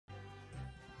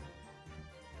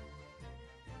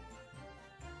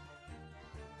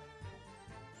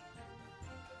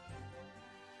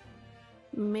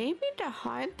Maybe to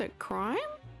hide the crime?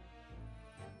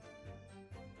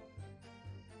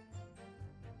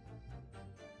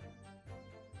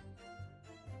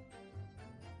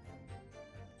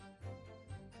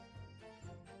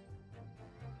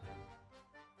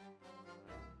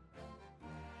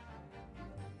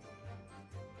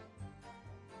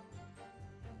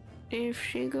 If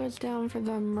she goes down for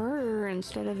the murder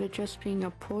instead of it just being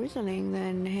a poisoning,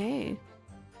 then hey.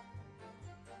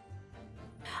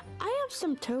 I have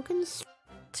some tokens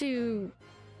to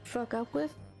fuck up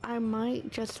with. I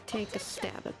might just take a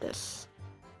stab at this.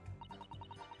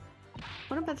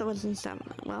 What about the wisdom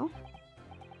stamina? Well,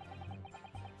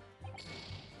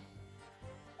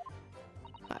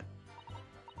 but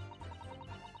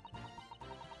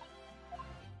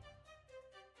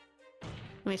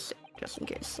let me see, just in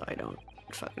case so I don't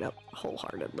fuck it up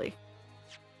wholeheartedly.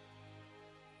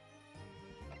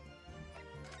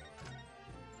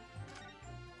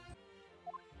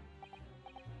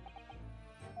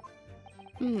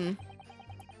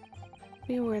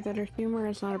 Be aware that her humor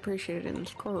is not appreciated in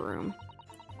this courtroom.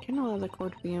 Can't allow the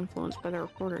court to be influenced by the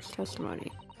reporter's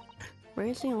testimony.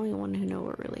 Ray is the only one who knows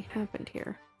what really happened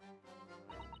here.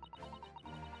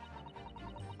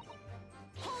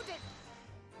 Hold it!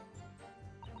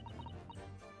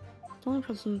 The only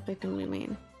person the victim we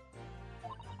mean.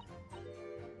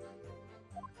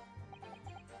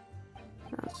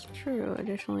 That's true.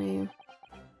 Additionally,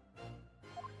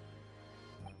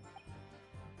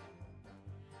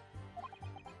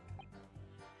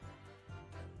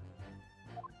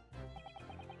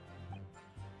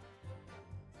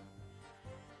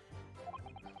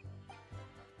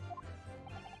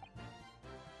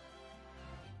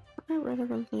 I rather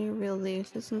reveal the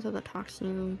existence of the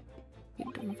toxin be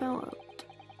developed.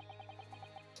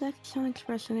 Zach don't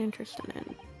express an interest in it.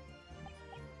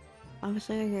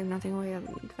 Obviously, I gave nothing away of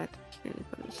the fact that she didn't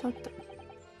put something.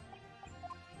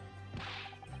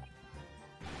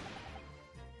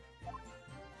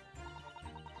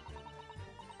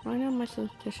 When I know my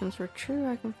suspicions were true,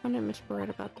 I confronted Miss Barrett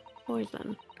about the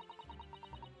poison.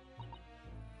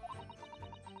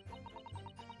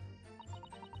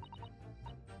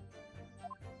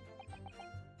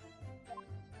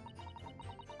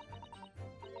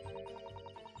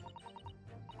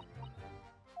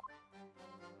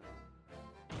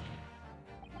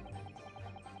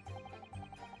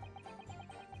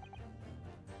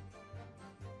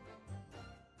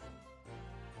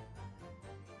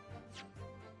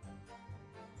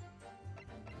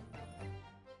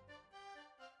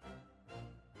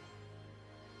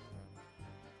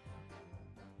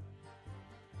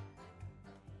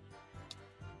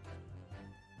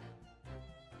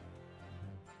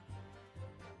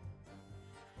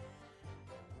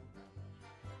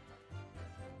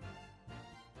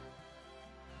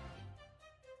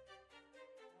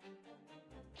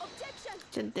 Objection!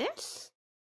 To this?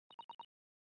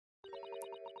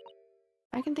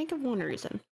 I can think of one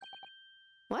reason.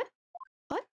 What?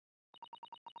 What?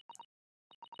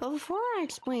 But before I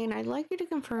explain, I'd like you to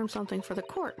confirm something for the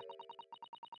court.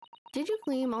 Did you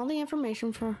glean all the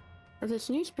information for this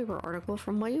newspaper article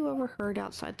from what you overheard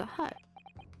outside the hut?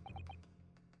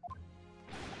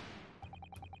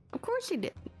 Of course you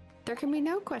did. There can be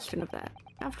no question of that.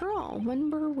 After all,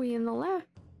 when we were in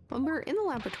the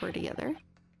laboratory together,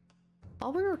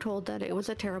 all we were told that it was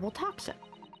a terrible toxin.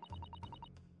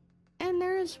 And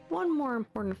there is one more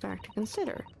important fact to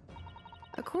consider.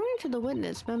 According to the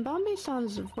witness,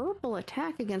 Mbambe-san's verbal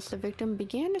attack against the victim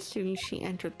began as soon as she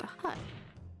entered the hut.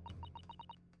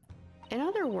 In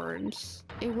other words,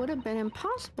 it would have been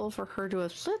impossible for her to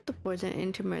have slipped the poison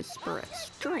into Miss Barrett's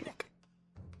drink.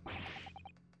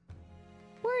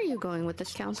 Where are you going with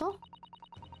this, counsel?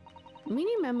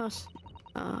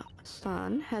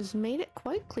 San has made it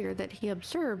quite clear that he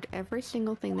observed every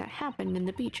single thing that happened in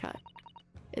the beach hut.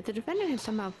 If the defendant had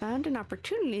somehow found an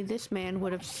opportunity, this man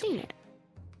would have seen it.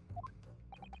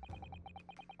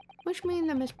 Which means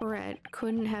that Miss Barrett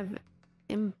couldn't have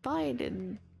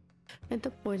imbibed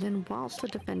the poison whilst the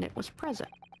defendant was present.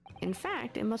 In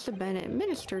fact, it must have been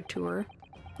administered to her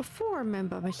before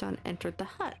Mbambe-san entered the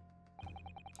hut.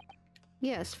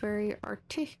 Yes, very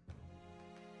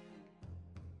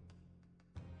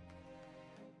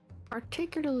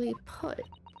articulately put.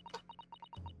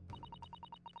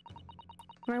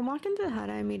 When I walked into the hut,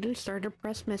 I immediately started to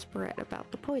press Miss Barrett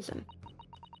about the poison.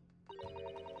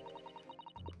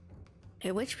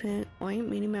 At which point,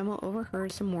 Meanie Memo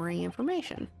overheard some worrying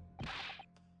information.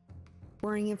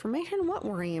 Worrying information? What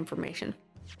worrying information?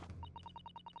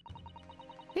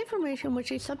 The information which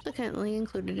he subsequently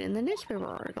included in the newspaper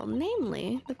article,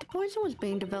 namely, that the poison was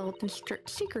being developed in strict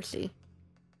secrecy.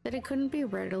 that it couldn't be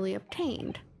readily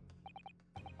obtained.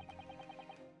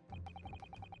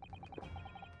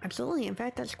 Absolutely, in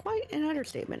fact, that's quite an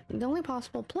understatement. The only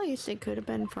possible place it could have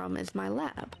been from is my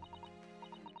lab.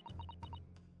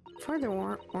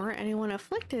 Furthermore, anyone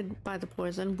afflicted by the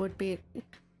poison would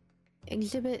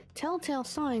exhibit telltale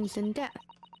signs in death.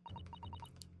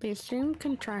 The extreme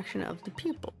contraction of the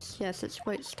pupils. Yes, it's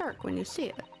quite stark when you see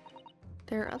it.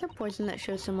 There are other poisons that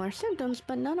show similar symptoms,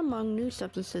 but none among new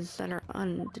substances that are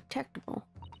undetectable.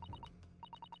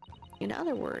 In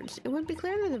other words, it would be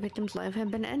clear that the victim's life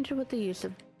had been ended with the use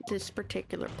of this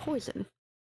particular poison,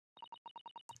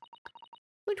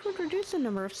 which would reduce the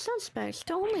number of suspects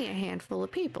to only a handful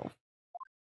of people.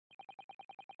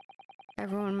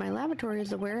 Everyone in my laboratory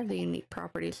is aware of the unique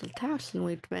properties of the toxin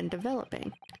we've been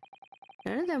developing.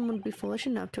 None of them would be foolish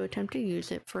enough to attempt to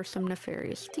use it for some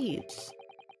nefarious deeds,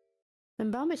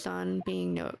 and Bambi-san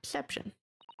being no exception.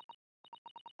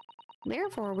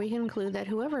 Therefore, we can conclude that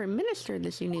whoever administered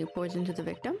this unique poison to the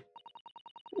victim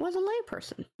was a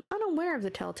layperson, unaware of the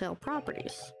telltale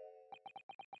properties.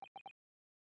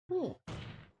 In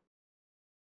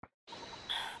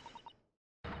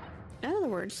other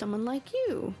words, someone like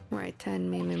you, right then,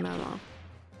 Mimi Memo.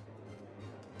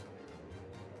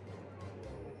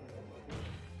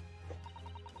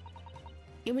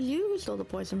 It was you who stole the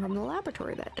poison from the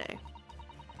laboratory that day.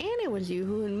 And it was you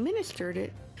who administered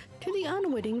it to the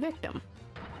unwitting victim.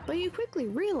 But you quickly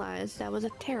realized that was a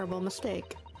terrible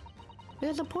mistake,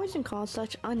 because the poison caused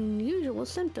such unusual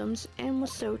symptoms and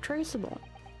was so traceable.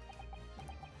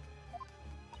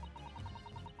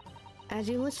 As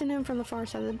you listened in from the far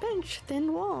side of the bench,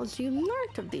 thin walls, you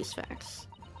learnt of these facts.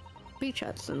 Beach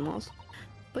huts and walls.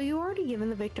 But you already given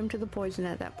the victim to the poison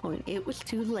at that point. It was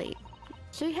too late.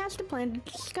 So he has to plan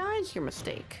to disguise your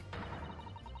mistake.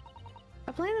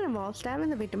 A plan that involves stabbing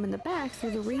the victim in the back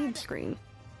through the read screen.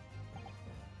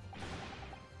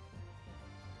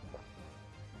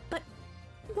 But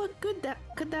what good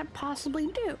could that possibly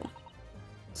do?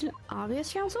 Is it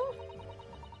obvious, Counsel?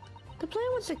 The plan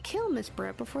was to kill Miss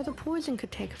Brett before the poison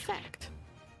could take effect.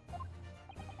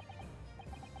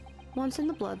 Once in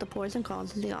the blood, the poison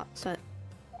causes the onset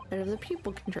of the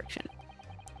pupil constriction.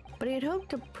 But he had hoped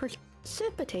to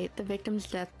precipitate the victim's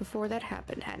death before that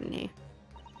happened, hadn't he?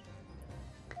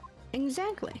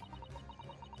 Exactly.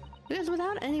 Because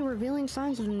without any revealing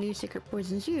signs of the new secret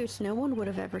poison's use, no one would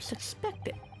have ever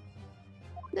suspected.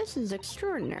 This is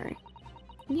extraordinary.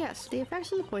 Yes, the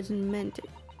effects of the poison meant it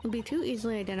would be too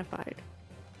easily identified,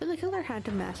 but the killer had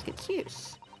to mask its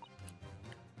use,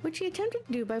 which he attempted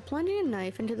to do by plunging a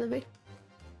knife into the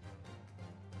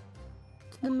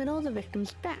middle of the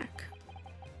victim's back.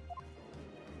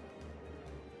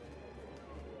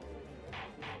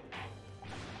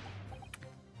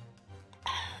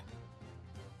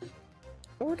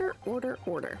 Order, order,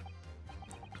 order.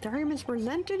 The arguments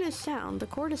presented is sound. The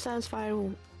court is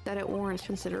satisfied that it warrants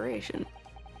consideration.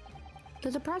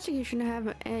 Does the prosecution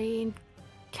have a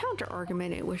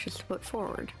counter-argument it wishes to put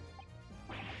forward?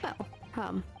 Well,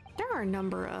 there are a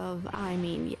number of,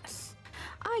 yes.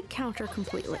 I counter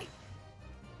completely.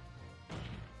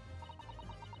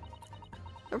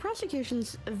 The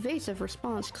prosecution's evasive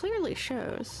response clearly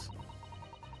shows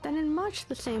that in much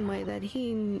the same way that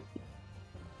he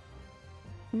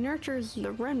nurtures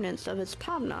the remnants of his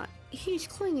top-knot, he's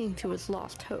clinging to his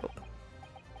lost hope.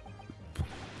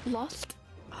 Lost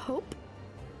hope?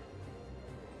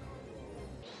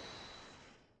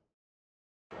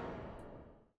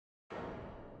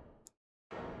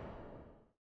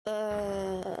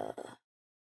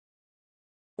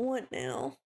 What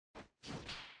now?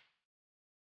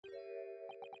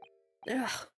 Ugh,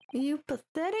 you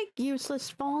pathetic, useless,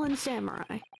 fallen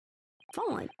samurai.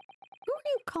 Fallen? Who are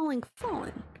you calling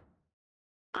fallen?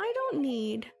 I don't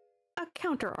need a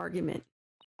counter-argument.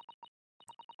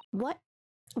 What?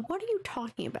 What are you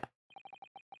talking about?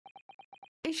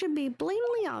 It should be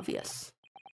blatantly obvious.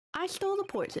 I stole the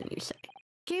poison, you say.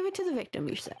 Gave it to the victim,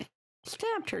 you say.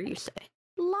 Stabbed her, you say.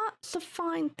 Lots of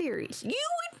fine theories. You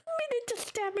admitted to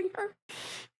stabbing her!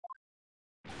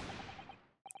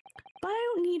 But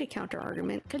I don't need a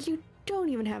counter-argument, because you don't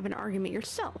even have an argument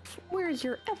yourself. Where's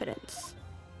your evidence?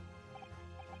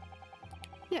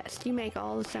 Yes, you make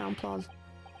all the sound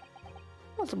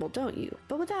plausible, don't you?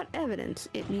 But without evidence,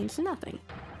 it means nothing.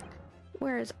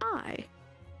 Whereas I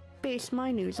base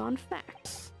my news on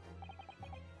facts.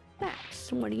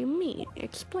 Facts? What do you mean?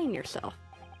 Explain yourself.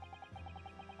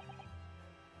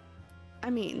 I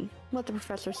mean, what the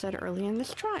professor said earlier in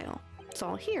this trial. It's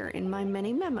all here in my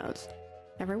many memos.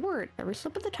 Every word, every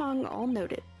slip of the tongue, all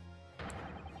noted.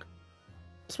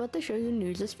 It's what the Shoyu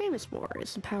News is famous for,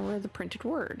 is the power of the printed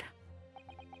word.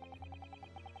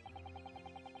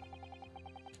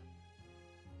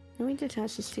 We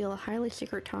detached to steal a highly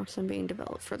secret toxin being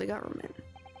developed for the government.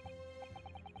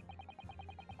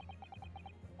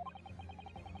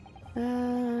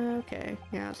 Okay.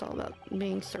 Yeah, it's all about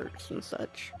being searched and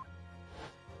such.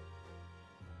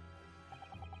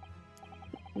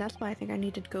 That's why I think I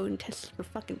need to go and test your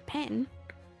fucking pen.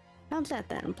 How's that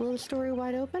then? Blow the story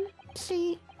wide open?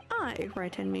 See, I,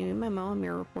 right-hand me memo, I'm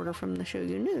your reporter from the Show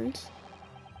You News,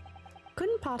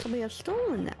 couldn't possibly have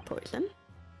stolen that poison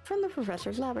from the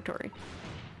professor's laboratory.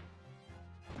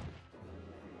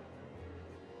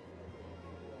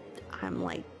 I'm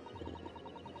like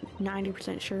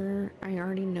 90% sure I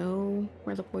already know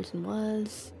where the poison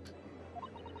was.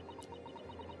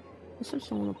 Must have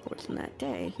stolen the poison that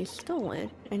day. He stole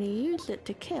it, and he used it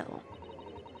to kill.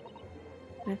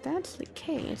 And if that's the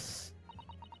case,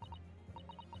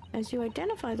 as you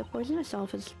identify the poison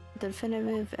itself as the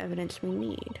definitive evidence we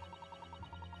need.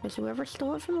 As whoever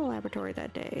stole it from the laboratory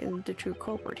that day is the true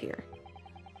culprit here.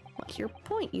 What's your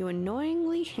point, you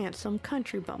annoyingly handsome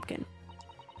country bumpkin?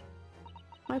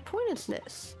 My point is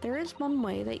this. There is one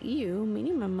way that you,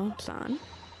 meaning Memo-san,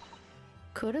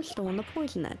 could have stolen the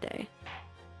poison that day.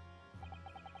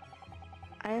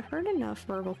 I have heard enough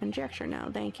verbal conjecture now,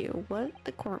 thank you. What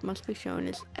the court must be shown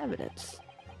is evidence.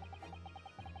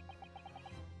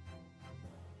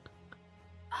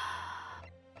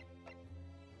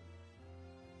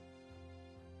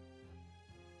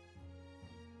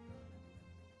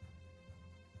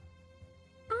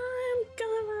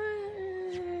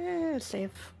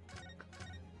 Save.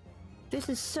 This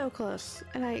is so close,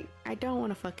 and I don't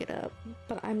want to fuck it up,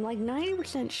 but I'm like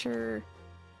 90% sure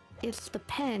it's the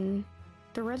pen,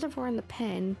 the reservoir in the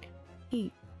pen.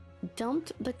 He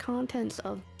dumped the contents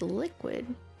of the liquid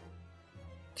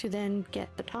to then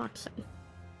get the toxin,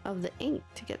 of the ink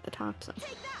to get the toxin.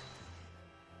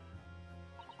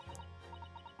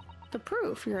 The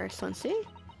proof, Your Excellency,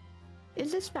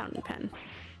 is this fountain pen.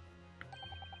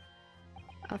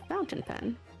 A fountain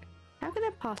pen? How could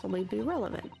that possibly be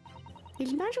relevant?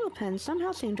 These magical pens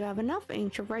somehow seem to have enough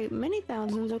ink to write many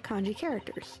thousands of kanji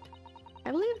characters. I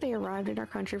believe they arrived in our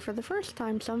country for the first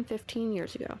time some 15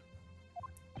 years ago.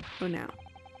 Oh now.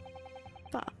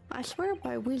 But I swear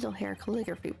by weasel hair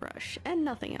calligraphy brush, and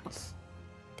nothing else.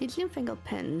 These newfangled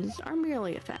pens are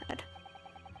merely a fad.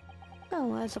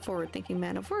 Well, as a forward-thinking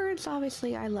man of words,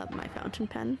 obviously I love my fountain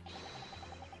pen.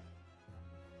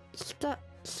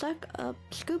 Suck up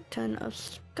scoop ton of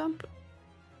scrumptious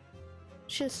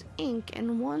ink,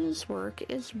 and one's work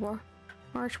is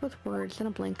marched with words in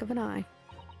a blink of an eye.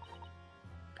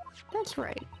 That's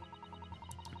right.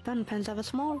 Fountain pens have a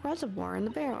small reservoir in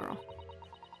the barrel,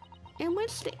 in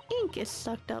which the ink is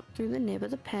sucked up through the nib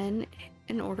of the pen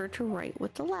in order to write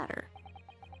with the latter.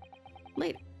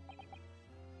 Later.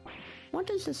 What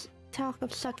does this talk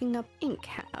of sucking up ink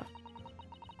have?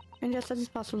 And just as it's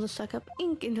possible to suck up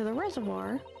ink into the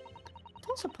reservoir, it's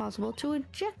also possible to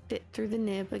eject it through the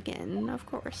nib again, of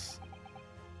course.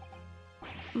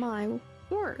 My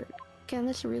word, can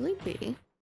this really be?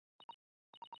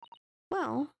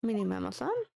 Well, Mini Memo-san?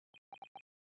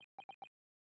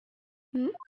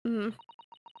 When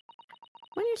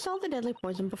you saw the deadly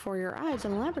poison before your eyes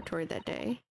in the laboratory that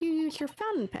day, you used your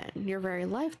fountain pen, your very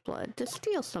lifeblood, to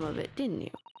steal some of it, didn't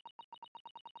you?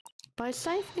 By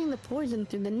siphoning the poison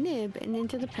through the nib and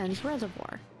into the pen's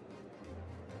reservoir.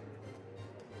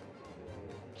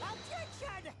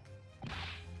 Objection!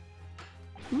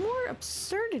 More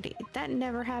absurdity! That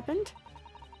never happened.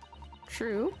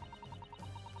 True.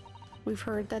 We've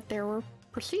heard that there were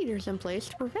procedures in place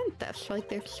to prevent thefts like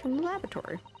this from the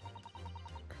laboratory.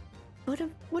 Would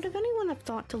have anyone have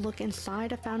thought to look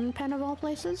inside a fountain pen of all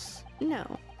places?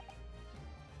 No.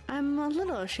 I'm a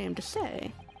little ashamed to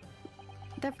say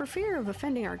that for fear of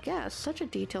offending our guests, such a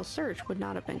detailed search would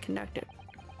not have been conducted.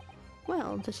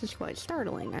 Well, this is quite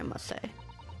startling, I must say.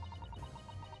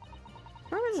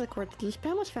 Remember the court that this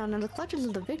pen was found in the clutches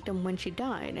of the victim when she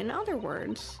died. In other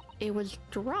words, it was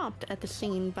dropped at the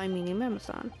scene by Mini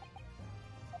Memo-san.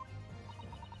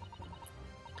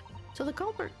 So the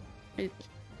culprit...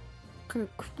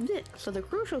 So the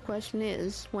crucial question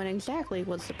is, when exactly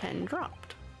was the pen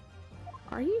dropped?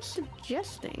 Are you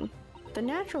suggesting the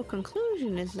natural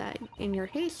conclusion is that in your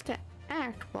haste to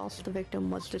act whilst the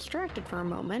victim was distracted for a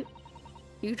moment,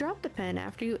 you dropped the pen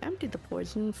after you emptied the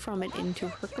poison from it into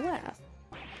her glass?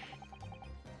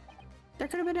 There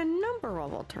could have been a number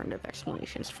of alternative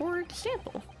explanations. For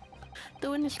example, the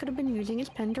witness could have been using his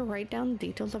pen to write down the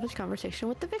details of his conversation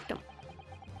with the victim.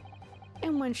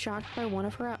 And when shocked by one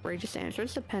of her outrageous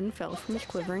answers, the pen fell from his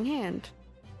quivering hand.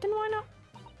 Then why not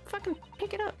fucking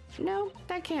pick it up? No,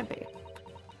 that can't be.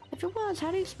 If it was,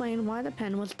 how do you explain why the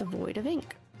pen was devoid of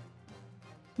ink?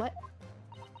 What?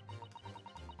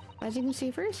 As you can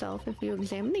see for yourself, if you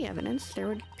examine the evidence, there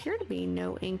would appear to be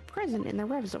no ink present in the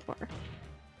reservoir.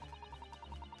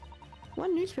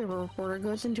 One newspaper reporter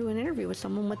goes into an interview with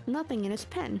someone with nothing in his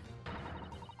pen.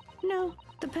 No,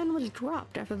 the pen was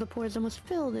dropped after the poison was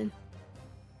filled in...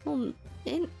 Well,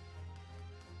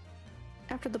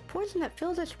 after the poison that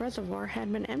filled this reservoir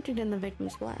had been emptied in the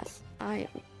victim's glass. I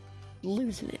am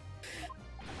losing it.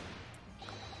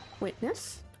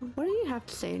 Witness, what do you have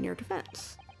to say in your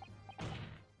defense?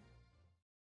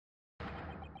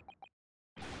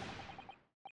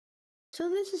 So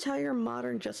this is how your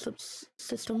modern justice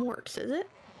system works, is it?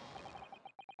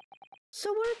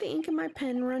 So what if the ink in my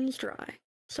pen runs dry?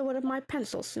 So what if my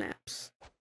pencil snaps?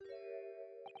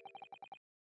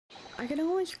 I can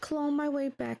always claw my way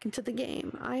back into the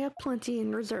game. I have plenty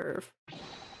in reserve.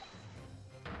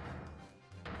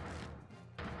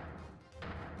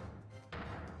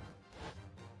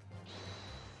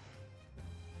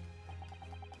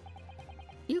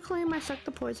 You claim I sucked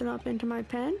the poison up into my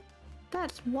pen?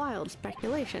 That's wild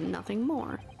speculation, nothing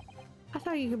more. I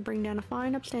thought you could bring down a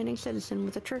fine, upstanding citizen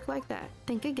with a trick like that.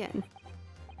 Think again.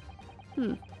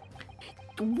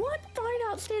 What fine,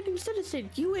 outstanding citizen?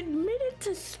 You admitted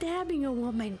to stabbing a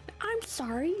woman. I'm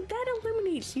sorry, that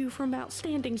eliminates you from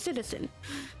outstanding citizen.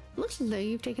 Looks as though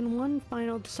you've taken one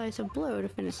final decisive blow to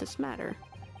finish this matter.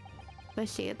 As I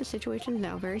see it, the situation is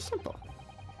now very simple.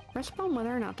 Rest upon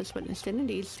whether or not this witness did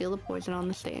indeed steal the poison on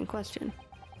this day in question.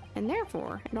 And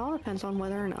therefore, it all depends on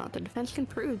whether or not the defense can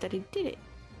prove that he did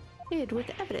it with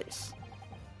evidence.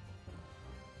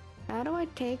 How do I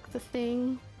take the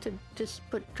thing to just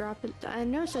drop it? I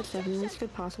know such evidence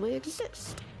could possibly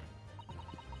exist.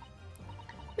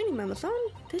 Mini-Mama-san,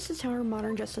 this is how our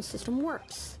modern justice system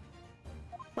works.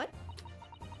 What?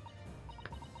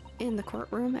 In the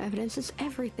courtroom, evidence is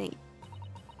everything.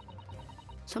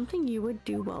 Something you would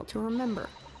do well to remember.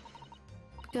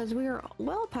 Because we are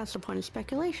well past the point of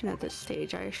speculation at this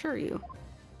stage, I assure you.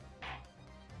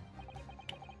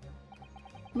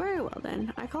 Very well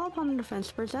then, I call upon the defense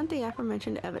to present the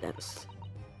aforementioned evidence.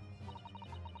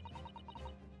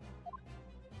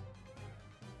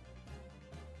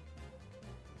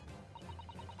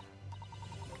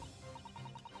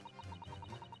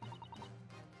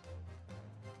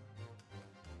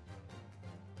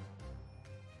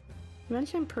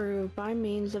 Defense can prove by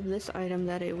means of this item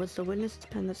that it was the witness's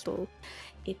pen that stole.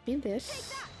 It be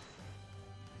this.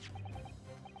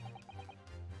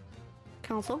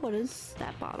 Counsel, what is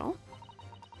that bottle?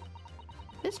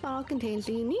 This bottle contains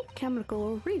a unique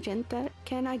chemical reagent that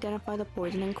can identify the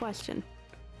poison in question.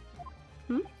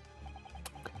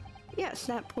 Yes,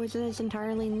 that poison is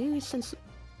entirely new since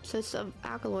consists of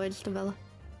alkaloids developed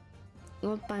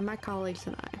by my colleagues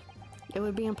and I. It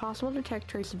would be impossible to detect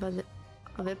traces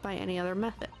of it by any other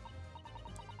method.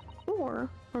 Or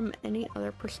from any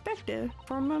other perspective,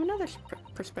 from another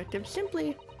perspective,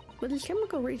 simply with this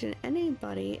chemical reagent,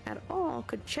 anybody at all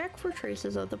could check for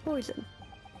traces of the poison.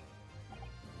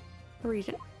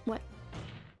 Reagent? What?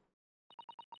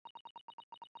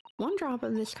 One drop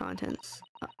of this contents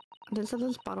of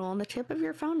this bottle on the tip of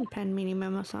your fountain pen,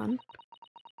 Mini-Mama-san,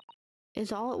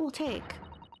 is all it will take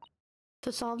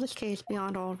to solve this case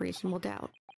beyond all reasonable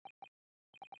doubt.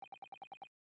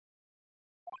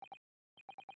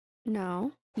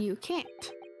 No, you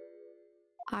can't.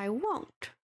 I won't.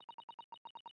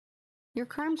 Your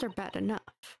crimes are bad enough,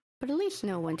 but at least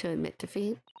know when to admit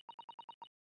defeat.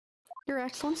 Your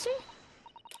Excellency?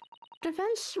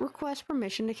 Defense requests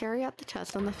permission to carry out the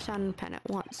test on the fountain pen at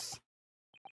once.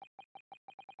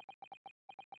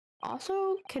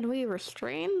 Also, can we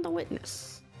restrain the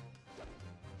witness?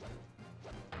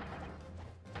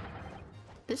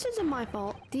 This isn't my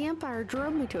fault. The Empire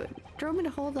drove me to it. Drove me to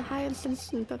hold the highest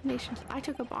citizen of nations. I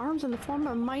took up arms in the form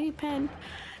of a mighty pen.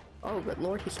 Oh, good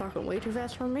lord, he's talking way too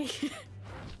fast for me.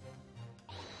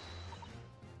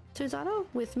 Suzato,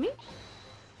 with me?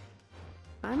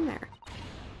 I'm there.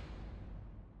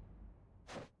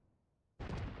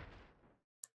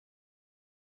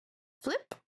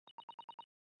 Flip?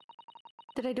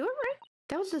 Did I do it right?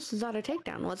 That was the Suzato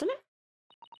takedown, wasn't it?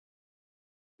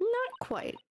 Not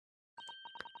quite.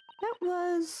 That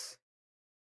was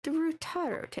the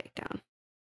Rutaro takedown.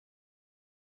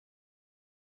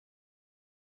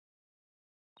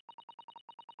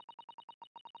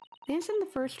 The instant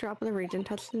the first drop of the reagent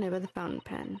touched the nib of the fountain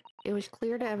pen, it was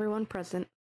clear to everyone present.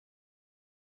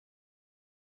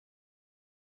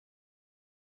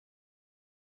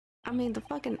 I mean, the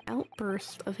fucking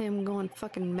outburst of him going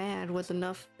fucking mad was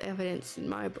enough evidence in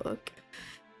my book.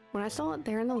 When I saw it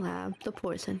there in the lab, the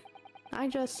poison,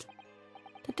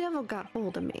 the devil got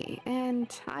hold of me, and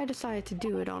I decided to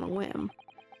do it on a whim.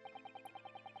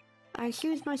 I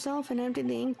excused myself and emptied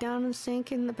the ink down the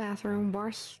sink in the bathroom,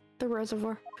 washed the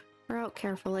reservoir out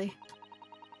carefully.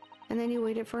 And then you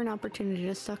waited for an opportunity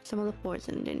to suck some of the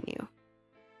poison, didn't you?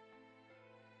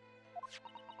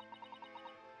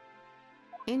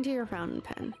 Into your fountain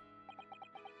pen.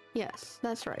 Yes,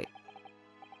 that's right.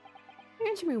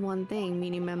 Answer me one thing,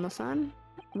 Meanie Memo-san.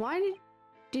 Why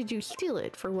did you steal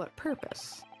it? For what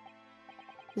purpose?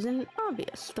 Isn't it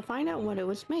obvious? To find out what it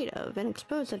was made of and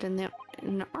expose it in the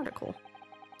article.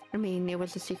 I mean, it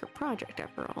was a secret project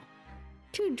after all.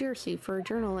 Too juicy for a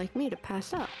journal like me to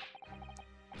pass up.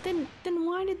 Then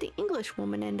why did the English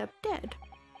woman end up dead?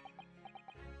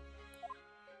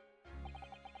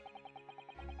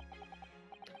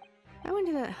 I went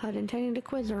to that hut intending to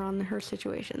quiz her on her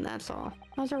situation, that's all.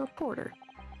 I was a reporter.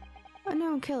 A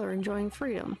known killer enjoying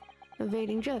freedom,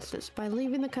 evading justice by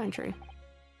leaving the country.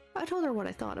 I told her what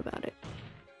I thought about it.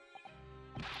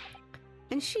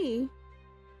 And she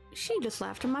just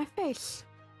laughed in my face.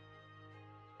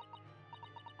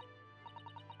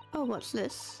 Oh, what's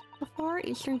this? A Far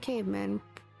Eastern caveman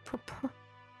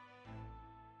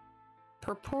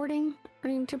purporting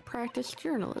to practice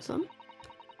journalism?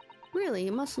 Really,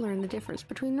 you must learn the difference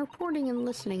between reporting and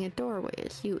listening at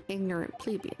doorways, you ignorant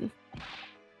plebeian.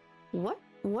 What?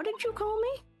 What did you call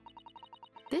me?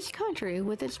 This country,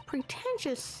 with its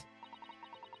pretensions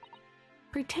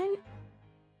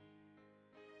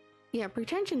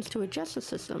to a justice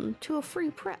system, to a free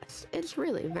press, it's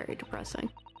really very depressing.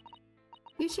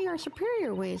 You see our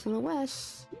superior ways in the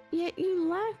West, yet you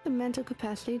lack the mental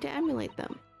capacity to emulate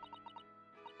them.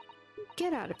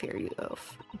 Get out of here, you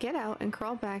oaf. Get out and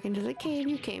crawl back into the cave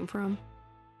you came from.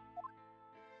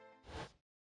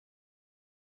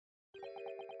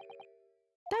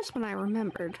 That's when I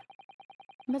remembered.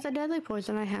 But the deadly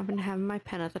poison I happened to have in my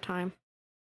pen at the time.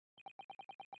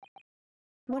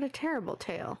 What a terrible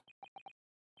tale.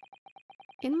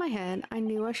 In my head, I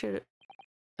knew I should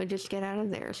just get out of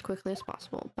there as quickly as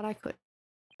possible, but I couldn't.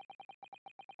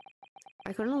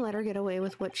 I couldn't let her get away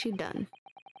with what she'd done,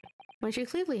 when she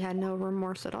clearly had no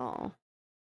remorse at all.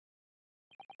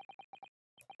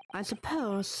 I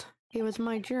suppose it was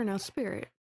my journal spirit,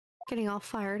 getting all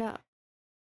fired up.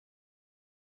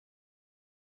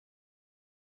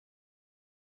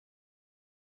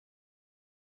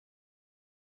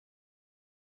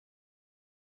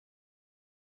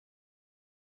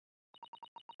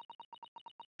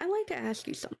 I'd like to ask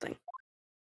you something.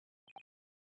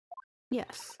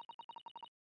 Yes.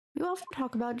 You often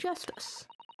talk about justice.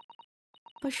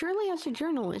 But surely as a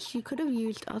journalist, you could have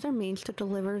used other means to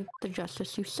deliver the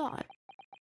justice you sought.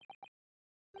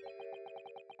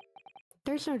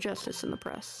 There's no justice in the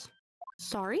press.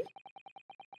 Sorry?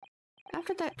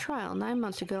 After that trial 9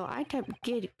 months ago, I kept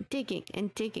digging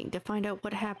and digging to find out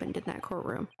what happened in that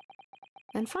courtroom.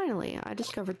 And finally, I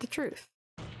discovered the truth.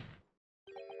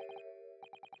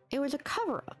 It was a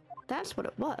cover-up. That's what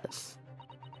it was.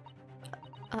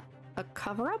 A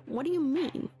cover-up? What do you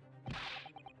mean?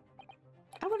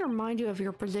 I would remind you of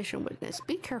your position, witness.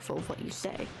 Be careful of what you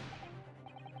say.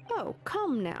 Oh,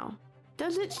 come now.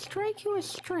 Does it strike you as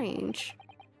strange?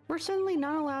 We're suddenly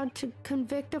not allowed to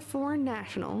convict a foreign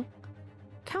national.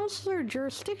 Consular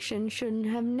jurisdiction shouldn't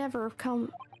have never come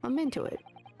into it.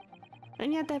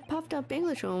 And yet that puffed-up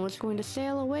Englishwoman was going to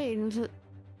sail away into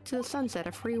the sunset,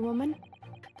 a free woman?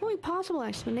 The only possible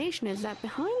explanation is that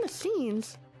behind the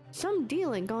scenes, some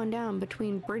deal had gone down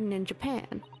between Britain and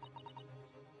Japan.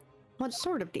 What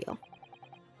sort of deal?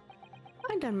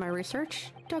 I'd done my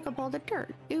research, dug up all the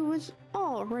dirt. It was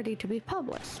all ready to be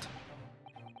published.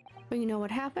 But you know what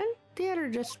happened? The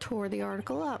editor just tore the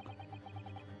article up.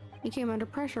 He came under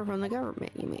pressure from the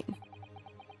government, you mean?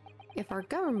 If our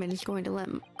government is going to let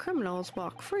criminals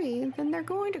walk free, then they're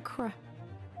going to crush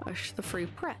the free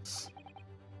press.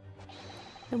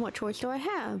 Then what choice do I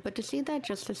have but to see that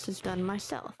justice is done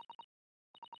myself?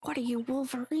 What are you,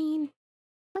 Wolverine?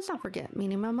 Let's not forget,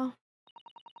 Meanie Memo,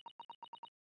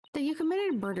 that you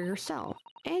committed murder yourself,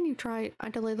 and you tried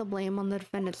to lay the blame on the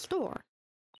defendant's door.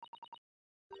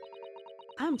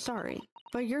 I'm sorry,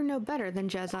 but you're no better than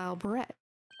Jezile Barrett.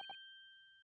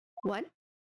 What?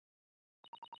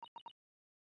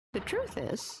 The truth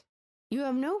is, you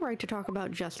have no right to talk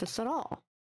about justice at all.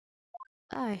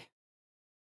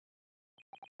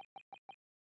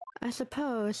 I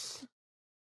suppose...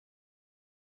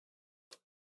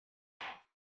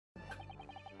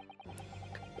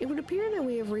 It would appear that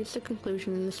we have reached a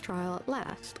conclusion in this trial at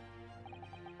last.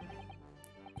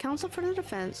 Counsel for the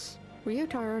defense,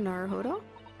 Ryotaro Naruhodo?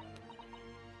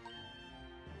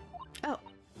 Oh.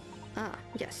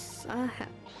 Yes.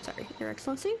 Sorry, Your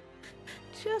Excellency.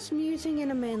 Just musing in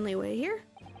a manly way here.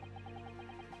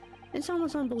 It's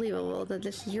almost unbelievable that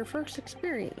this is your first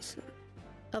experience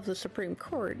of the Supreme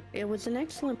Court. It was an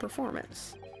excellent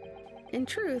performance. In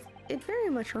truth, it very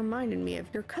much reminded me of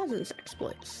your cousin's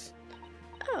exploits.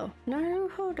 Oh,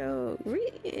 Naruhodo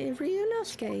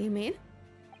Ryunosuke, you mean?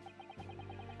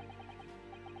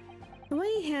 The way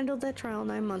you handled that trial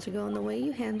 9 months ago and the way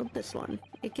you handled this one,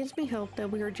 it gives me hope that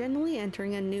we are genuinely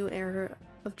entering a new era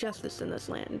of justice in this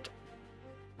land.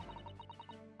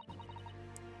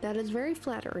 That is very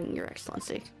flattering, Your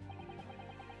Excellency.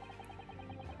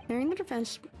 Hearing the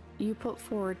defense you put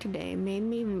forward today made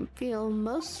me feel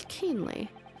most keenly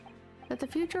that the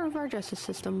future of our justice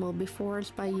system will be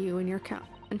forged by you and your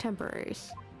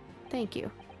contemporaries. Thank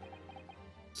you.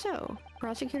 So,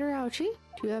 Prosecutor Aochi,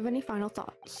 do you have any final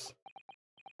thoughts?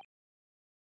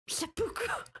 Seppuku!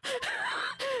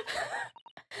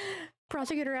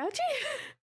 Prosecutor Aochi?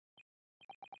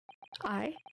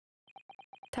 I,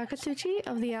 Takatsuchi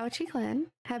of the Aochi clan,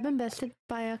 have been bested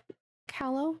by a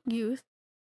callow youth,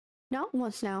 not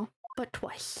once now, but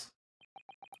twice.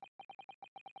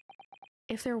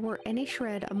 If there were any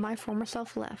shred of my former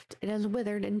self left, it has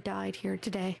withered and died here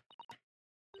today.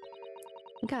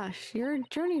 Gosh, your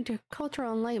journey to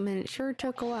cultural enlightenment sure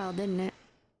took a while, didn't it?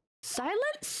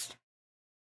 Silence?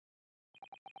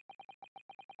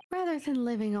 Rather than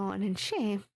living on in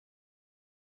shame,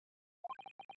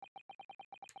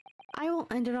 I will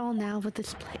end it all now with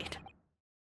this blade.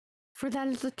 For that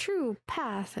is the true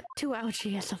path to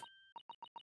Aochiism.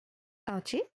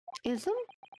 Aochiism?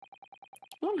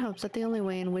 One hopes that the only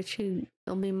way in which he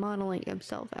will be modeling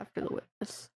himself after the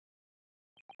witness.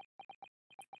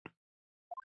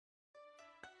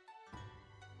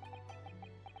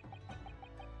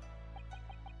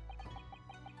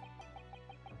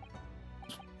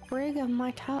 Brig of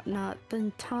my top knot,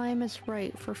 the time is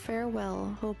right for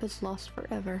farewell, hope is lost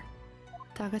forever.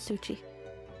 Takatsuchi.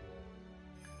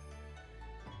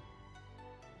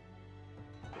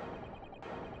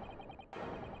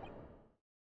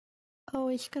 Oh,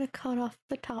 he's gonna cut off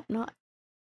the top knot.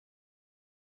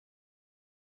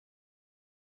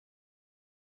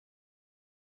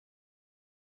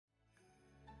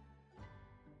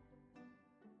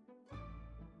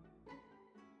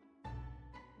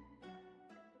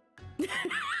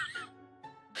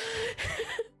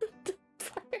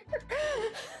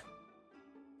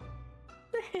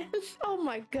 Oh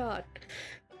my god.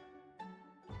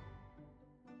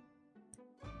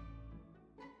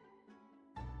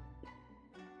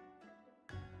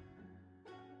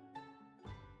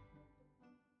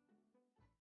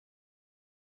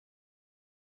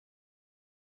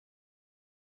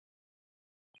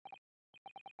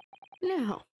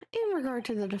 Now, in regard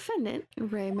to the defendant,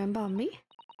 Ray Mambambi.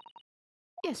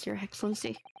 Yes, Your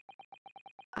Excellency.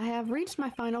 I have reached my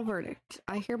final verdict.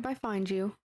 I hereby find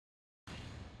you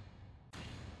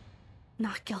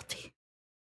not guilty.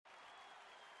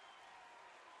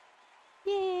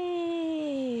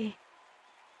 Yay!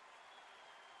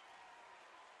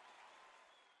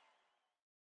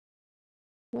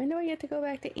 When do I get to go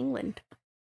back to England?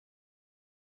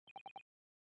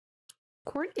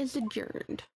 Court is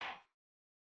adjourned.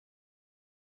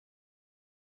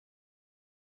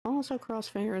 Also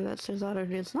crossfinger that Suzato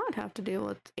does not have to deal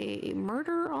with a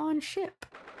murder on ship.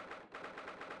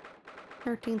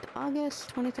 13th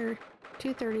August, 23rd,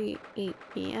 2:38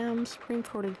 p.m. Supreme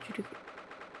Court of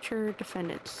Judicature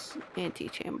Defendants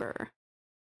Antechamber.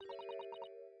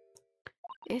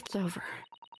 It's over.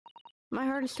 My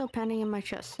heart is still pounding in my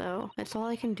chest, though. It's all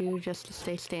I can do just to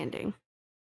stay standing.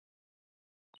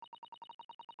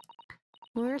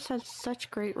 Lawyers have such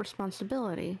great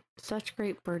responsibility, such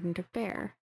great burden to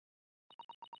bear.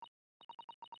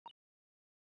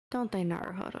 Don't they,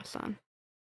 Naruhodo-san?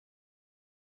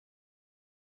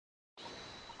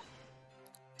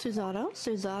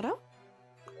 Suzato?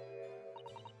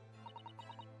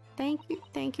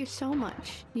 Thank you so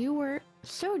much. You were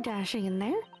so dashing in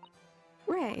there.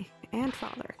 Ray, and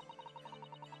Father.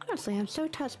 Honestly, I'm so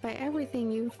touched by everything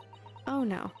you've... Oh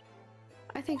no.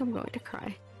 I think I'm going to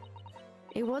cry.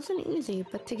 It wasn't easy,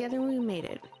 but together we made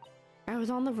it. I was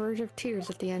on the verge of tears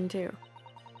at the end too.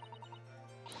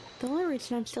 The only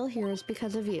reason I'm still here is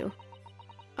because of you.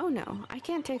 Oh no, I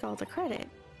can't take all the credit.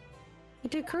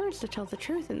 It took courage to tell the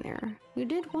truth in there. You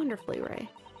did wonderfully, Ray.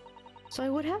 So I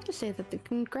would have to say that the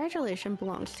congratulation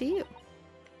belongs to you.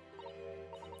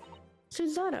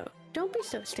 Suzato, don't be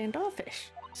so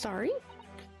standoffish. Sorry?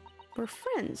 We're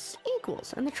friends,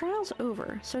 equals, and the trial's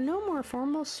over, so no more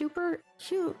formal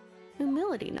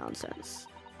humility nonsense.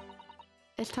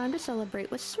 It's time to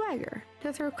celebrate with swagger,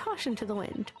 to throw caution to the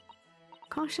wind.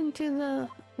 Caution to the...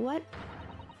 what?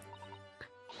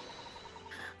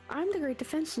 I'm the great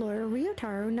defense lawyer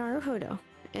Ryotaro Naruhodo,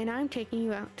 and I'm taking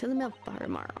you out to the milk bar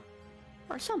tomorrow.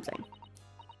 Or something.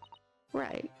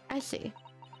 Right, I see.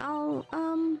 I'll,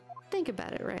 think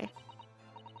about it, Ray.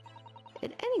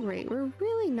 At any rate, we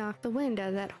really knocked the wind out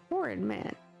of that horrid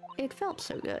man. It felt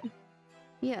so good.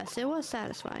 Yes, it was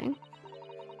satisfying.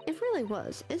 It really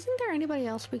was. Isn't there anybody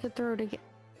else we could throw together?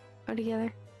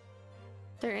 Is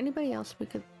there anybody else we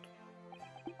could...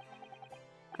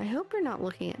 I hope you're not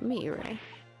looking at me, Ray.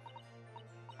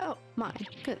 Oh, my.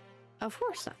 Good. Of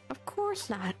course not. Of course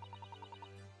not.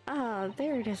 Ah,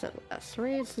 there it is at last.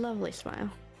 Ray's lovely smile.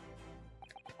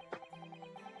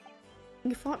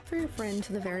 You fought for your friend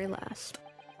to the very last.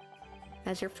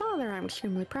 As your father, I'm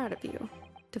extremely proud of you.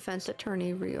 Defense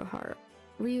Attorney Ryotaro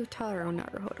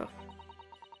Naruhodo.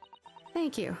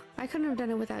 Thank you. I couldn't have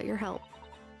done it without your help.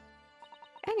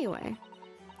 Anyway,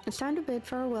 it's time to bid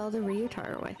farewell to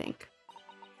Ryotaro, I think.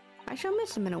 I shall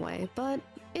miss him in a way, but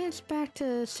it's back to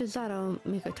Suzato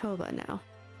Mikotoba now.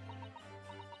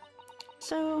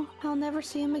 So, I'll never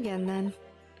see him again then.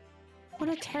 What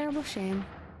a terrible shame.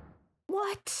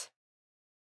 What?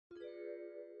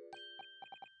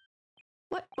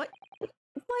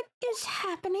 What is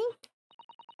happening?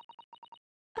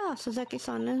 Ah,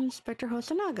 Sasaki-san and Inspector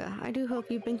Hosonaga, I do hope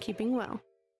you've been keeping well.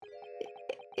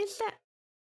 Is that...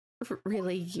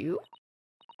 really you?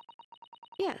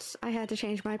 Yes, I had to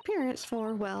change my appearance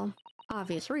for, well,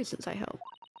 obvious reasons, I hope.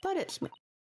 But it's me.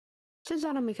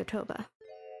 Suzato Mikotoba.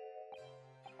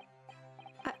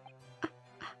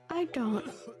 I don't...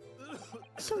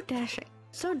 So dashing.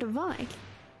 So divine.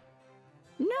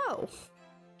 No!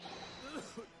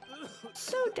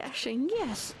 So dashing,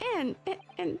 yes, and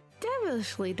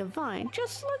devilishly divine.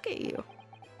 Just look at you.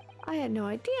 I had no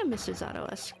idea, Miss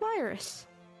Suzato Esquires,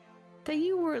 that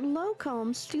you were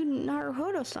Locombe student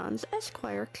Naruhodo-san's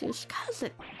Esquire's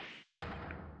cousin.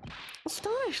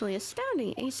 Astonishingly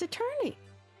astounding, Ace Attorney.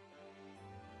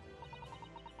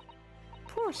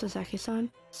 Poor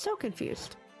Sasaki-san, so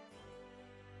confused.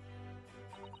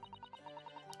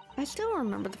 I still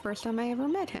remember the first time I ever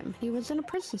met him. He was in a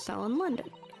prison cell in London.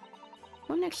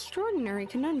 What an extraordinary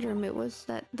conundrum it was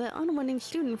that the unwitting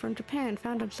student from Japan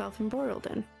found himself embroiled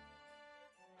in.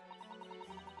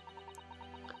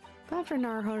 But after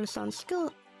Naruhodo-san's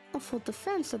skillful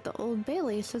defense at the Old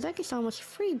Bailey, Sasaki-san was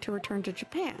freed to return to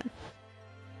Japan.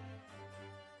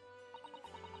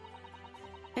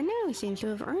 And now he seems to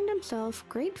have earned himself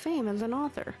great fame as an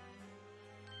author.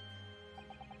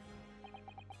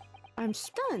 I'm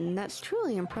stunned. That's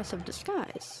truly impressive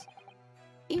disguise.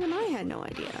 Even I had no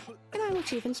idea. And I'm the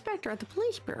chief inspector at the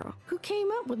police bureau, who came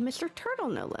up with Mr. Turtle,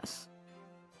 no less.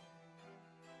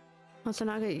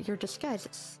 Hosonaga, your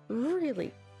disguises.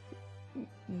 Really...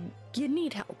 you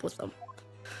need help with them.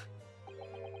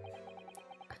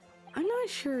 I'm not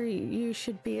sure you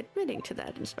should be admitting to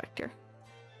that, Inspector.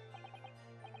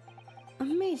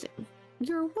 Amazing.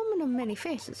 You're a woman of many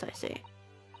faces, I see.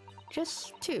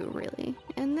 Just two, really.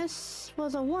 And this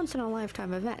was a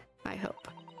once-in-a-lifetime event, I hope.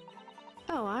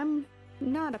 Oh, I'm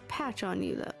not a patch on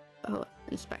you, though,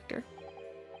 Inspector.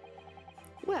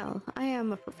 Well, I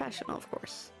am a professional, of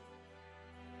course.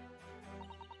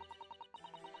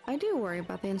 I do worry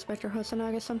about the Inspector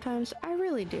Hosonaga sometimes, I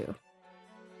really do.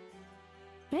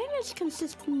 Man is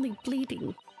consistently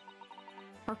bleeding.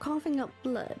 Or coughing up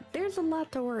blood. There's a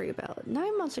lot to worry about.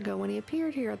 9 months ago when he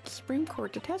appeared here at the Supreme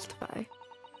Court to testify,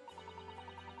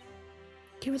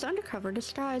 he was undercover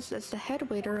disguised as the head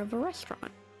waiter of a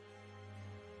restaurant.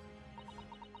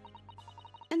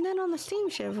 And then on the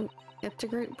steamship up to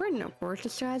Great Britain, of course,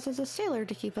 disguised as a sailor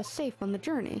to keep us safe on the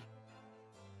journey.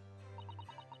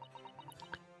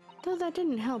 Though that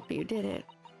didn't help you, did it,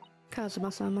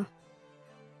 Kazuma-sama?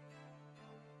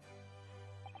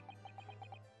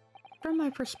 From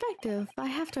my perspective, I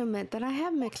have to admit that I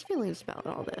have mixed feelings about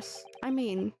all this. I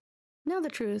mean, now the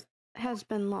truth has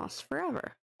been lost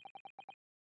forever.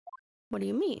 What do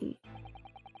you mean?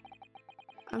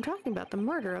 I'm talking about the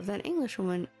murder of that English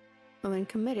woman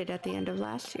committed at the end of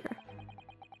last year.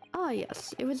 Ah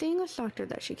yes, it was the English doctor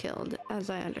that she killed, as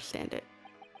I understand it.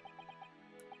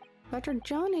 Dr.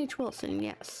 John H. Wilson,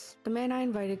 yes, the man I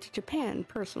invited to Japan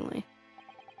personally.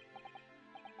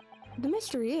 The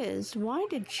mystery is, why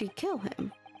did she kill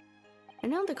him?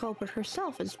 And now the culprit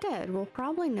herself is dead, we'll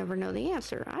probably never know the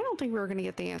answer. I don't think we're gonna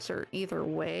get the answer either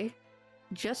way.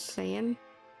 Just saying.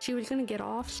 She was gonna get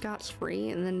off scot-free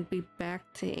and then be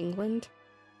back to England.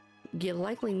 You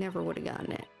likely never would have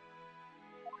gotten it.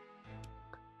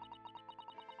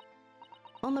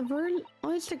 On the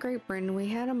voyage to Great Britain, we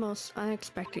had a most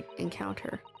unexpected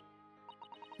encounter.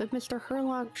 With Mr.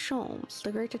 Herlock Sholmes,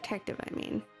 the great detective, I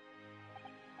mean.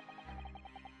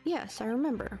 Yes, I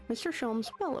remember. Mr.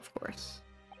 Sholmes well, of course.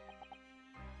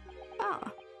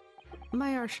 Ah,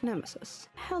 my arch nemesis.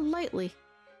 How lightly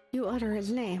you utter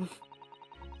his name.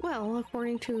 Well,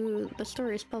 according to the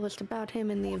stories published about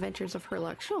him in the Adventures of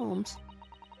Sherlock Sholmes,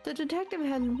 the detective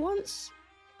had once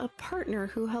a partner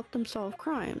who helped him solve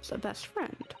crimes, a best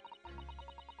friend.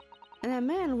 And that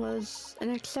man was an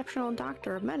exceptional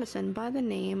doctor of medicine by the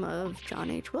name of John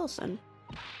H. Wilson.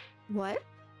 What?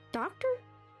 Doctor?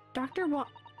 Dr.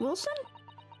 Wilson?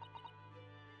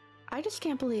 I just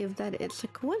can't believe that it's a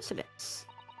coincidence.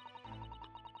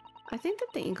 I think that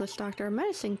the English doctor of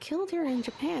medicine killed here in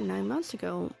Japan 9 months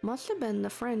ago must have been the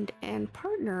friend and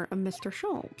partner of Mr.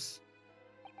 Sholmes.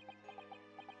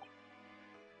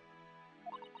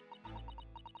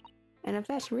 And if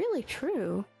that's really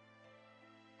true,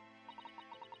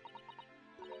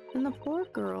 then the poor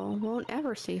girl won't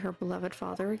ever see her beloved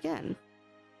father again.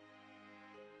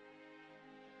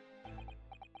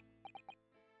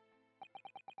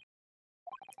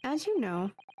 As you know,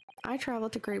 I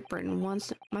traveled to Great Britain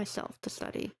once myself to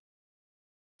study.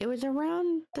 It was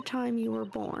around the time you were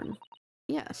born.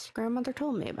 Yes, grandmother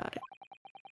told me about it.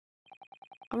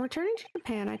 On returning to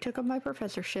Japan, I took up my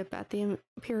professorship at the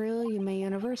Imperial Yume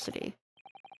University,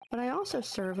 but I also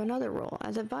serve another role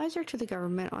as advisor to the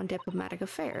government on diplomatic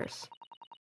affairs.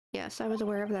 Yes, I was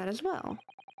aware of that as well.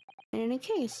 In any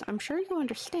case, I'm sure you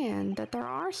understand that there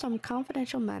are some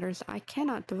confidential matters I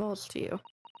cannot divulge to you.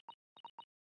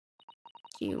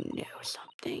 You know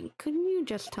something. Could you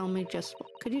tell me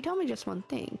just one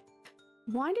thing?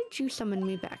 Why did you summon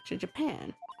me back to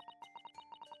Japan?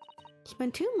 It's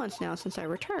been 2 months now since I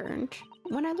returned.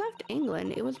 When I left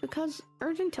England, it was because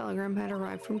urgent telegram had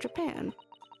arrived from Japan.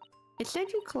 It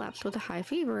said you collapsed with a high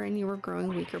fever and you were growing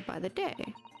weaker by the day.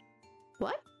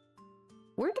 What?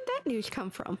 Where did that news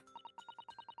come from?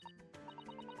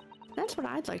 That's what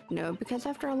I'd like to know, because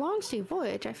after a long sea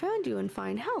voyage, I found you in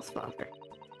fine health, Father.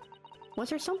 Was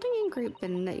there something in Great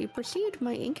Britain that you perceived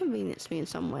might inconvenience me in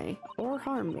some way, or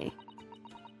harm me?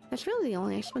 That's really the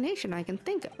only explanation I can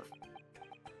think of.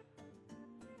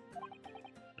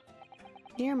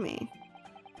 Dear me.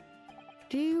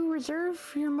 Do you reserve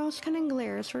your most cunning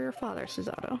glares for your father,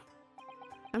 Susato?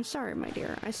 I'm sorry, my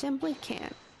dear. I simply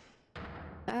can't.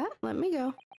 Let me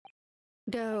go.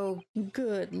 Oh,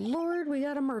 good lord, we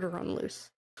got a murder on the loose.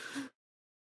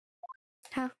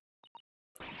 Huh?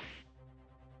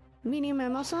 Meaning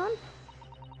Memo-san?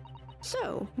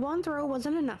 So, one throw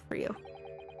wasn't enough for you.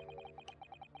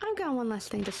 I've got one last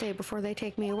thing to say before they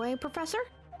take me away, Professor.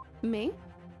 Me?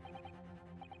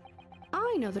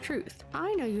 I know the truth.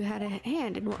 I know you had a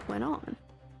hand in what went on.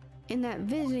 In that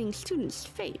visiting student's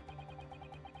fate.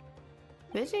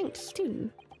 Visiting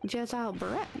student? Jezal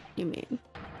Barrett, you mean?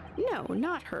 No,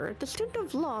 not her. The student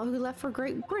of law who left for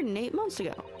Great Britain 8 months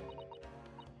ago.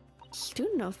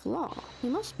 Student of law? You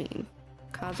must mean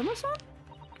Kazuma-san?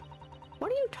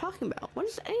 What are you talking about? What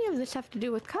does any of this have to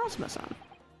do with Kazuma-san?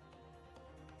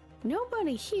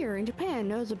 Nobody here in Japan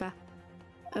knows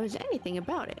anything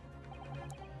about it.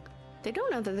 They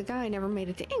don't know that the guy never made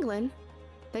it to England,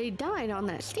 that he died on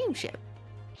that steamship,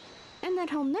 and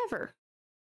that he'll never...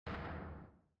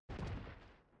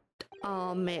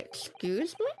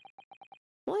 excuse me?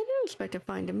 Well, I didn't expect to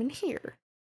find him in here.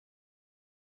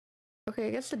 Okay,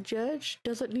 I guess the judge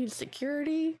doesn't need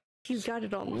security. He's got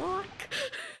it on lock.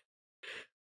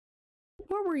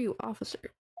 Where were you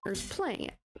officers playing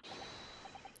it?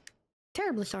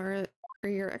 Terribly sorry,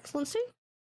 Your Excellency.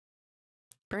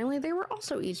 Apparently they were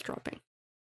also eavesdropping.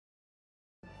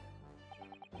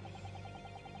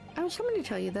 I was coming to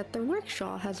tell you that the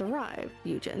rickshaw has arrived,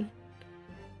 Eugen.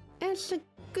 And it's a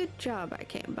good job I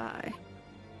came by.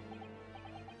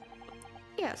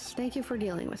 Yes, thank you for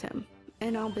dealing with him.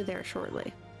 And I'll be there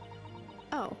shortly.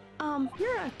 Oh,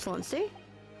 Your Excellency.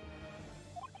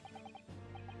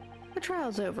 The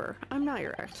trial's over. I'm not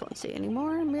Your Excellency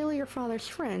anymore. I'm merely your father's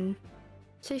friend,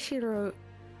 Seishiro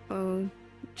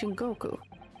Jingoku.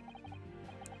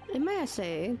 And may I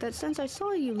say that since I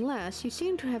saw you last, you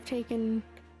seem to have taken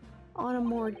on a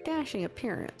more dashing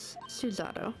appearance,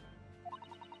 Susato.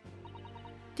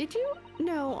 Did you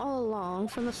know all along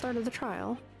from the start of the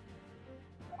trial?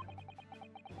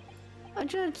 A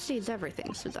judge sees everything,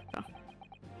 Susato.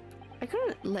 I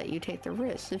couldn't let you take the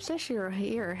risk if Seishiro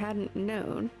here hadn't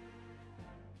known,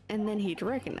 and then he'd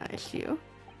recognized you.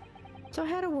 So I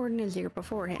had a word in his ear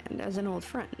beforehand, as an old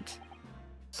friend.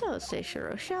 So,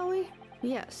 Seishiro, shall we?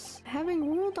 Yes,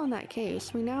 having ruled on that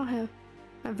case, we now have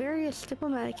various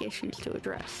diplomatic issues to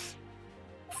address.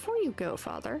 Before you go,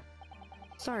 Father.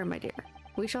 Sorry, my dear.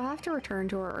 We shall have to return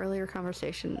to our earlier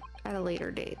conversation at a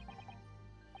later date.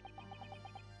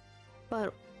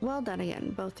 But Well done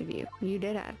again, both of you. You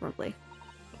did admirably.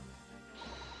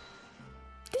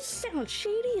 This sounds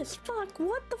shady as fuck.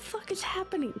 What the fuck is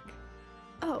happening?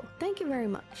 Oh, thank you very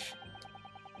much.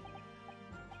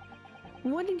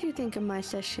 What did you think of my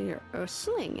sashir or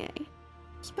sling, eh?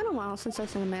 It's been a while since I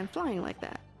sent a man flying like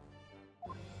that.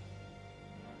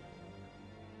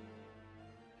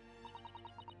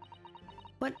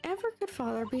 Whatever could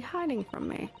father be hiding from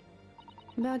me?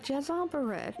 About Jezal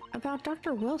Barrett, about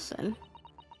Dr. Wilson,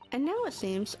 and now it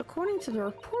seems, according to the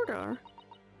reporter,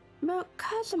 about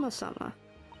Kazuma-sama.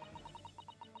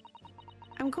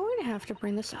 I'm going to have to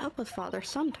bring this up with father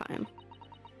sometime.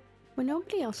 When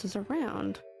nobody else is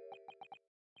around.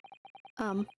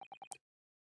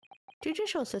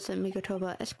 Judicial Assistant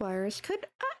Mikotoba Esquires, could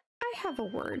I have a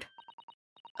word?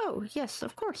 Oh, yes,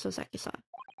 of course, Ozeki-san.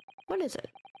 What is it?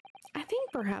 I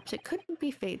think perhaps it couldn't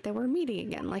be fate that we're meeting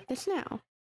again like this now.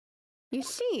 You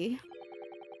see,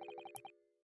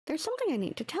 there's something I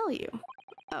need to tell you.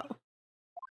 Oh.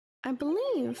 I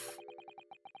believe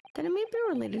that it may be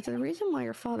related to the reason why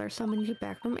your father summoned you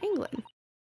back from England.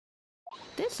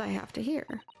 This I have to hear.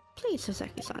 Please,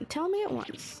 Soseki-san, tell me at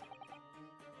once.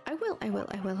 I will.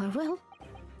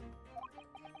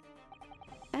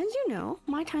 As you know,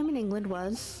 my time in England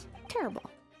was terrible.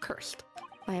 Cursed.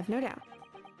 I have no doubt.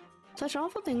 Such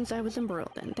awful things I was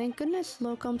embroiled in. Thank goodness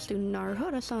locum student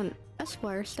Naruhodo-san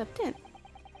Esquire stepped in.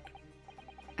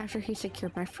 After he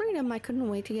secured my freedom, I couldn't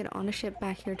wait to get on a ship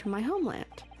back here to my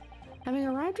homeland. Having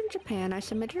arrived in Japan, I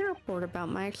submitted a report about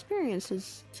my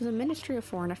experiences to the Ministry of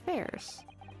Foreign Affairs.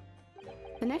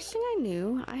 The next thing I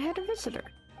knew, I had a visitor.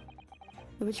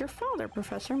 It was your father,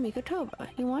 Professor Mikotoba.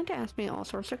 He wanted to ask me all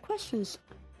sorts of questions.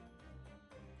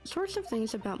 Sorts of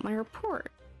things about my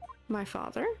report. My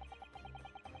father?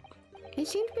 He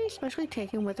seemed to be especially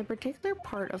taken with a particular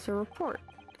part of the report.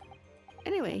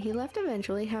 Anyway, he left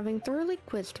eventually, having thoroughly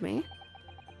quizzed me.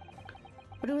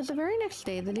 But it was the very next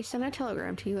day that he sent a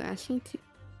telegram to you asking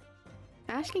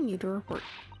you to report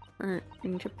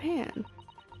in Japan.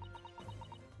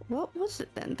 What was it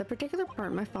then, the particular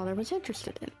part my father was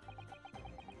interested in?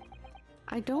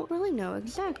 I don't really know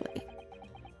exactly.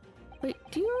 But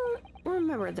do you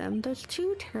remember them, those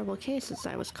two terrible cases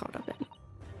I was caught up in?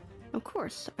 Of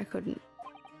course, I could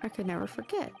never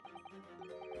forget.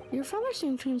 Your father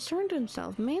seemed to concern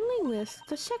himself mainly with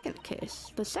the second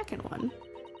case. The second one?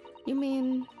 You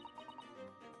mean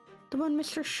the one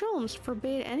Mr. Sholmes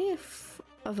forbade any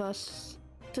of us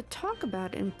to talk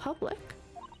about in public?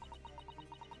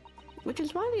 Which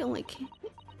is why the only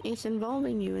case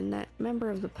involving you and that member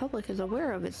of the public is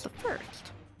aware of is the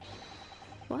first.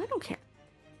 Well, I don't care.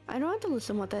 I don't have to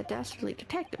listen to what that dastardly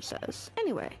detective says.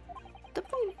 Anyway, the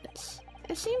point is,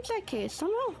 it seems that case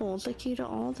somehow holds the key to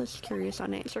all those curious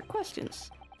unanswered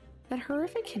questions. That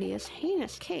horrific, hideous,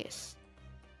 heinous case.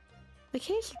 The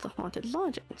case of the haunted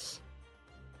lodgings.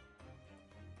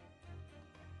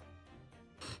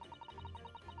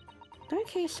 That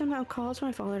case somehow caused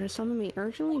my father to summon me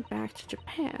urgently back to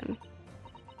Japan.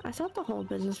 I thought the whole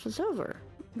business was over,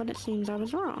 but it seems I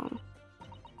was wrong.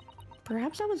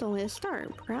 Perhaps that was only a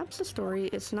start. Perhaps the story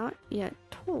is not yet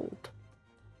told.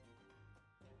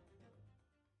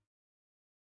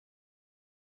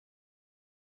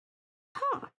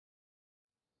 Huh.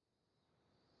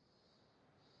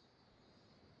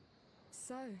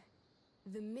 So,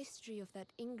 the mystery of that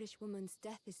English woman's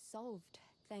death is solved,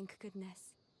 thank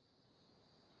goodness.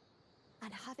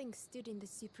 And having stood in the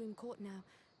Supreme Court now,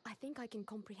 I think I can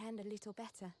comprehend a little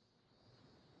better.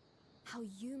 How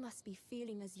you must be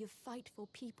feeling as you fight for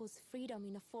people's freedom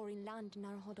in a foreign land,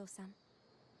 Naruhodo-san.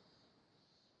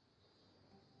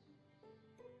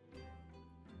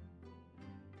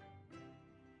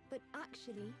 But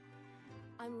actually,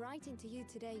 I'm writing to you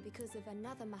today because of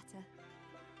another matter.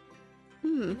 I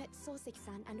met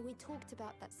Soseki-san and we talked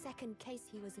about that second case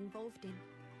he was involved in.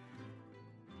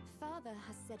 Father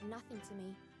has said nothing to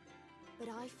me, but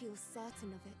I feel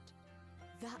certain of it.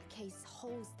 That case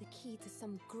holds the key to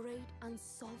some great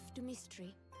unsolved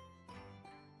mystery.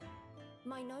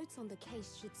 My notes on the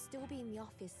case should still be in the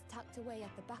office, tucked away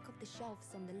at the back of the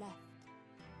shelves on the left.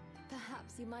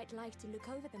 Perhaps you might like to look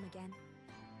over them again.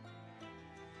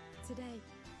 Today,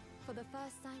 for the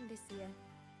first time this year,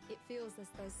 it feels as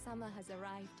though summer has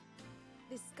arrived.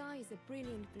 The sky is a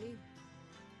brilliant blue.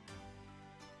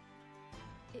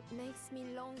 It makes me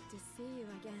long to see you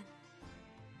again.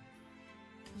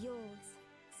 Yours,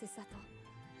 Susato.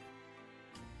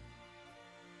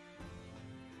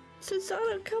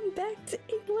 Susato, come back to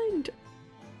England!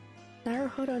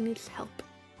 Naruhodo needs help.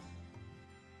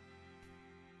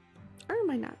 Or am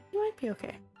I not? You might be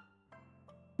okay.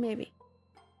 Maybe.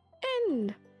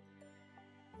 End!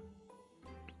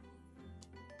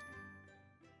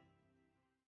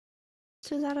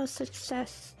 So that was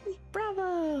success.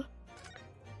 Bravo!